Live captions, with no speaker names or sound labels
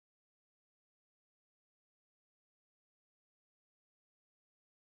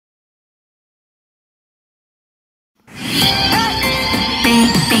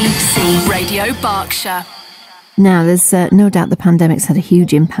BBC Radio Berkshire. Now, there's no doubt the pandemic's had a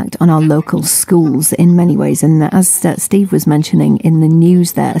huge impact on our local schools in many ways. And as Steve was mentioning in the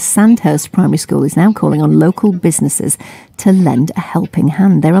news there, Sandhurst Primary School is now calling on local businesses to lend a helping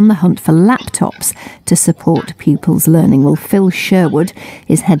hand. They're on the hunt for laptops to support pupils' learning. Well, Phil Sherwood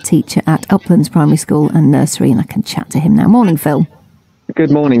is head teacher at Uplands Primary School and Nursery, and I can chat to him now. Morning, Phil.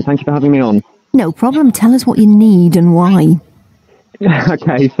 Good morning. Thank you for having me on. No problem. Tell us what you need and why.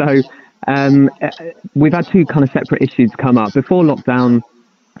 Okay, so we've had two kind of separate issues come up. Before lockdown,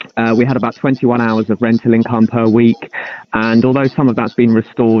 we had about 21 hours of rental income per week. And although some of that's been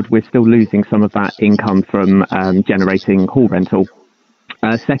restored, we're still losing some of that income from generating hall rental.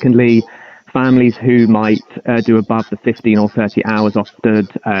 Secondly, families who might do above the 15 or 30 hours offered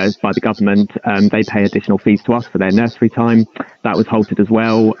by the government, they pay additional fees to us for their nursery time. That was halted as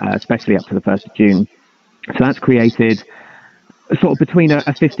well, especially up to the 1st of June. So that's created sort of between a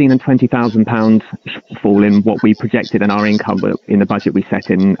 £15,000 and £20,000 fall in what we projected in our income in the budget we set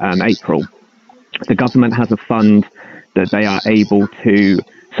in April. The government has a fund that they are able to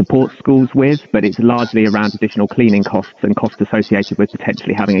support schools with, but it's largely around additional cleaning costs and costs associated with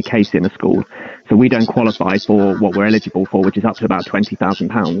potentially having a case in a school. So we don't qualify for what we're eligible for, which is up to about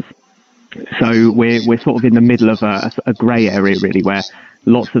 £20,000. So we're sort of in the middle of a grey area, really, where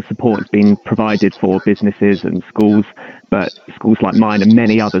lots of support has been provided for businesses and schools, but schools like mine and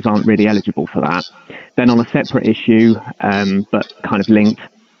many others aren't really eligible for that. Then on a separate issue, but kind of linked,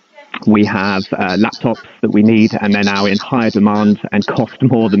 we have laptops that we need, and they're now in higher demand and cost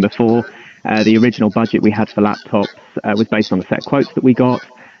more than before. The original budget we had for laptops was based on the set quotes that we got,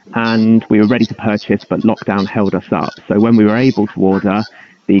 and we were ready to purchase, but lockdown held us up. So when we were able to order,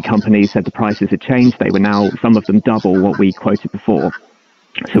 the company said the prices had changed. They were now, some of them, double what we quoted before.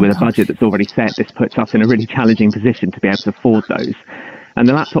 So with a budget that's already set, this puts us in a really challenging position to be able to afford those. And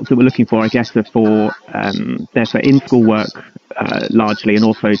the laptops that we're looking for, I guess, are they're for in-school work largely, and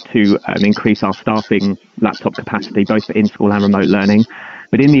also to increase our staffing laptop capacity, both for in-school and remote learning.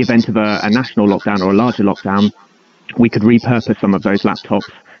 But in the event of a national lockdown or a larger lockdown, we could repurpose some of those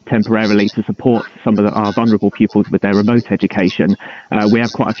laptops temporarily to support some of our vulnerable pupils with their remote education. We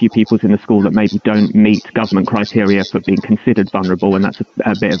have quite a few pupils in the school that maybe don't meet government criteria for being considered vulnerable, and that's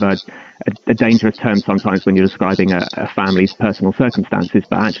a bit of a dangerous term sometimes when you're describing a family's personal circumstances,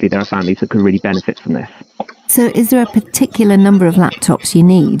 but actually there are families that could really benefit from this. So is there a particular number of laptops you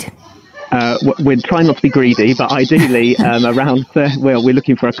need? We're trying not to be greedy, but ideally we're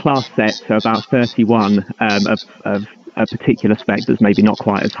looking for a class set, so about 31 of a particular spec that's maybe not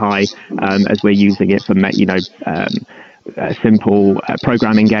quite as high as we're using it for, simple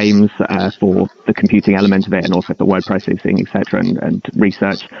programming games for the computing element of it, and also for word processing, etc., and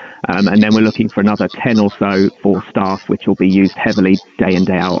research. And then we're looking for another 10 or so for staff, which will be used heavily day in,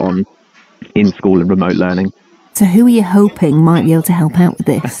 day out on in-school and remote learning. So who are you hoping might be able to help out with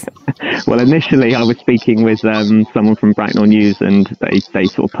this? Well, initially I was speaking with someone from Bracknell News, and they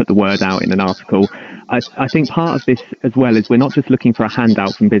sort of put the word out in an article. I think part of this as well is we're not just looking for a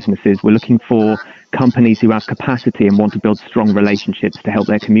handout from businesses, we're looking for companies who have capacity and want to build strong relationships to help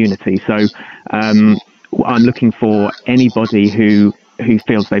their community. So I'm looking for anybody who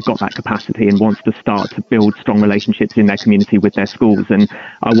feels they've got that capacity and wants to start to build strong relationships in their community with their schools. And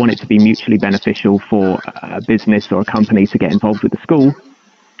I want it to be mutually beneficial for a business or a company to get involved with the school,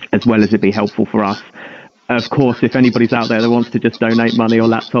 as well as it be helpful for us. Of course, if anybody's out there that wants to just donate money or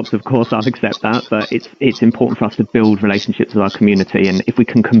laptops, of course I'll accept that, but it's important for us to build relationships with our community, and if we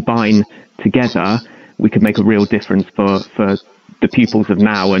can combine together, we could make a real difference for the pupils of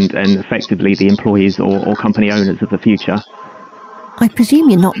now and effectively the employees or company owners of the future. I presume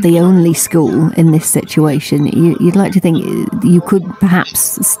you're not the only school in this situation. You'd like to think you could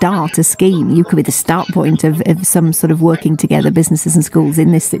perhaps start a scheme. You could be the start point of some sort of working together, businesses and schools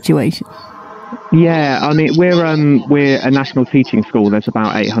in this situation. Yeah, I mean, we're a national teaching school. There's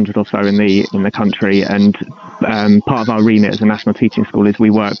about 800 or so in the country, and part of our remit as a national teaching school is we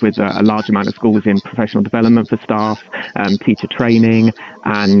work with a large amount of schools in professional development for staff, teacher training,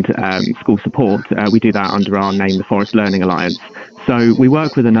 and school support. We do that under our name, the Forest Learning Alliance. So we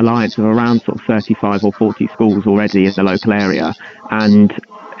work with an alliance of around sort of 35 or 40 schools already in the local area, and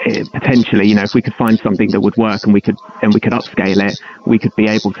potentially, if we could find something that would work and we could upscale it, we could be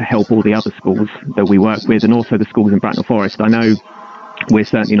able to help all the other schools that we work with, and also the schools in Bracknell Forest. I know we're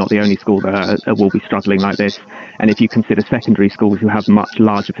certainly not the only school that will be struggling like this. And if you consider secondary schools who have much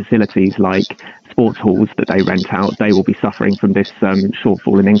larger facilities like sports halls that they rent out, they will be suffering from this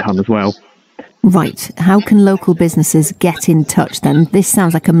shortfall in income as well. Right. How can local businesses get in touch then? This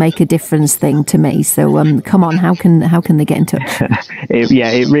sounds like a make a difference thing to me. So come on, how can they get in touch?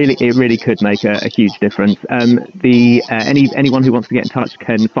 It really could make a huge difference. Anyone who wants to get in touch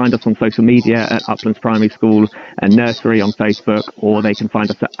can find us on social media at Uplands Primary School and Nursery on Facebook, or they can find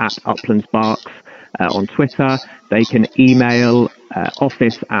us at Uplands Barks on Twitter. They can email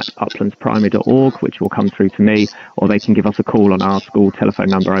office@uplandsprimary.org, which will come through to me, or they can give us a call on our school telephone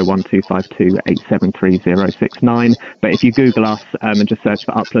number 01252 873 069. But if you Google us and just search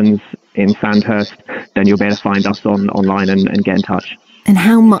for Uplands in Sandhurst, then you'll be able to find us online and get in touch. And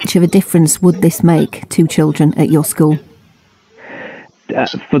how much of a difference would this make to children at your school?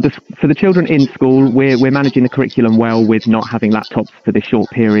 For the children in school, we're managing the curriculum well with not having laptops for this short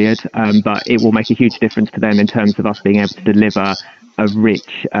period, but it will make a huge difference to them in terms of us being able to deliver a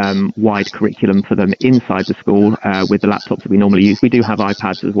rich, wide curriculum for them inside the school with the laptops that we normally use. We do have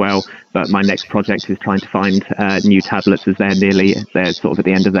iPads as well, but my next project is trying to find new tablets as they're sort of at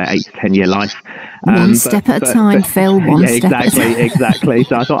the end of their 8 to 10 year life. One step at a time, Phil. Exactly.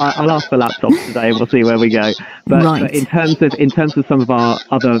 So I thought I'll ask for laptops today, and we'll see where we go. But in terms of some of our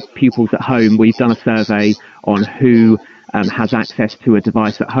other pupils at home, we've done a survey on who has access to a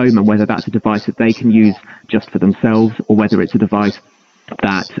device at home, and whether that's a device that they can use just for themselves, or whether it's a device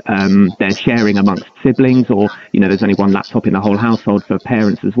that they're sharing amongst siblings, or there's only one laptop in the whole household for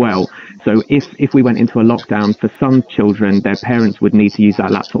parents as well. So if we went into a lockdown, for some children, their parents would need to use that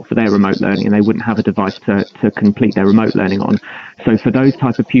laptop for their remote learning, and they wouldn't have a device to complete their remote learning on. So for those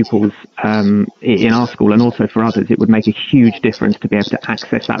type of pupils in our school, and also for others, it would make a huge difference to be able to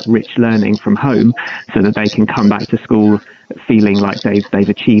access that rich learning from home, so that they can come back to school feeling like they've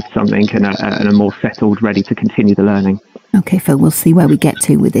achieved something and are more settled, ready to continue the learning. OK, Phil, we'll see where we get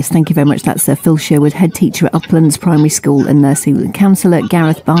to with this. Thank you very much. That's Phil Sherwood, head teacher at Uplands Primary School and Nursery. Councillor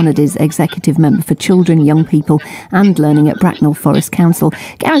Gareth Barnard is executive member for children, young people and learning at Bracknell Forest Council.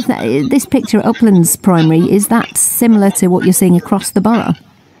 Gareth, this picture at Uplands Primary, is that similar to what you're seeing across the borough?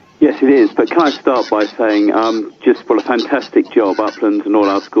 Yes, it is. But can I start by saying just what a fantastic job Uplands and all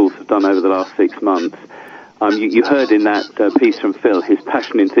our schools have done over the last 6 months. You heard in that piece from Phil his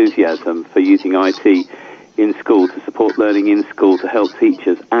passion and enthusiasm for using IT in school to support learning in school, to help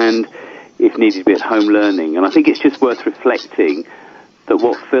teachers, and if needed to be at home learning. And I think it's just worth reflecting that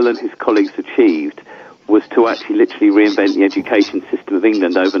what Phil and his colleagues achieved was to actually literally reinvent the education system of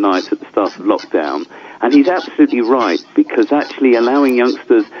England overnight at the start of lockdown. And he's absolutely right, because actually allowing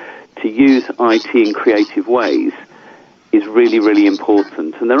youngsters to use IT in creative ways is really, really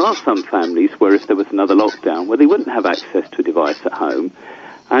important. And there are some families where if there was another lockdown, where they wouldn't have access to a device at home.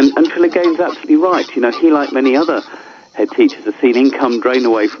 And Phil again's absolutely right. He, like many other head teachers, has seen income drain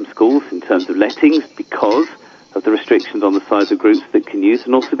away from schools in terms of lettings because of the restrictions on the size of groups that can use,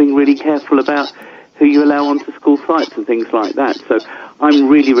 and also being really careful about who you allow onto school sites and things like that. So I'm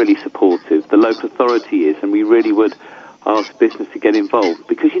really, really supportive. The local authority is, and we really would ask business to get involved,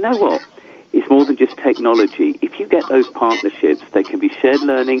 because you know what? It's more than just technology. If you get those partnerships, they can be shared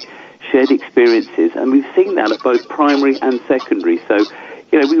learning, shared experiences, and we've seen that at both primary and secondary. So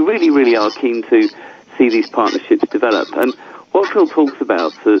we really, really are keen to see these partnerships develop. And what Phil talks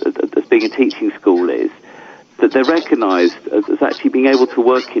about as being a teaching school is that they're recognised as actually being able to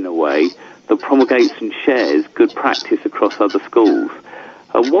work in a way that promulgates and shares good practice across other schools.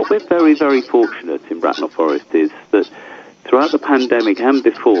 And what we're very, very fortunate in Bracknell Forest is that throughout the pandemic and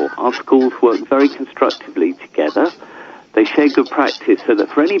before, our schools work very constructively together. They share good practice, so that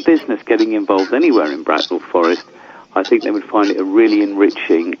for any business getting involved anywhere in Bracknell Forest, I think they would find it a really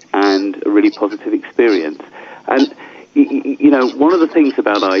enriching and a really positive experience. And, one of the things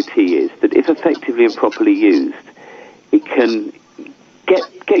about IT is that if effectively and properly used, it can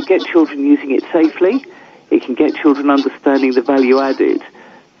get children using it safely. It can get children understanding the value added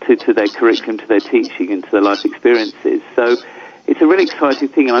to their curriculum, to their teaching and to their life experiences. So it's a really exciting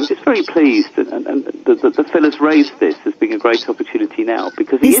thing, and I'm just very pleased that Phil has raised this as being a great opportunity now,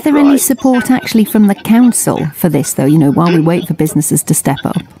 because is there any support actually from the council for this, though, while we wait for businesses to step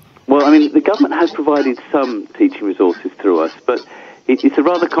up? Well, the government has provided some teaching resources through us, but it's a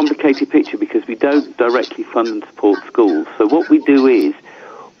rather complicated picture because we don't directly fund and support schools. So what we do is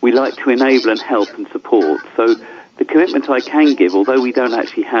we like to enable and help and support. So the commitment I can give, although we don't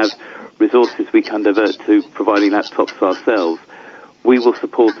actually have resources we can divert to providing laptops ourselves, we will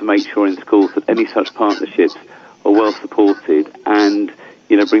support to make sure in schools that any such partnerships are well supported and,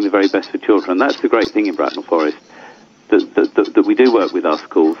 bring the very best for children. And that's the great thing in Bracknell Forest, that we do work with our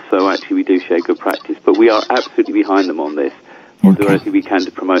schools, so actually we do share good practice, but we are absolutely behind them on this. We'll do everything we can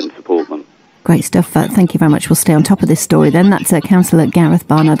to promote and support them. Great stuff. Thank you very much. We'll stay on top of this story then. That's Councillor Gareth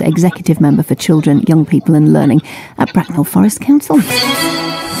Barnard, Executive Member for Children, Young People and Learning at Bracknell Forest Council.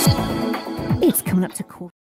 It's coming up to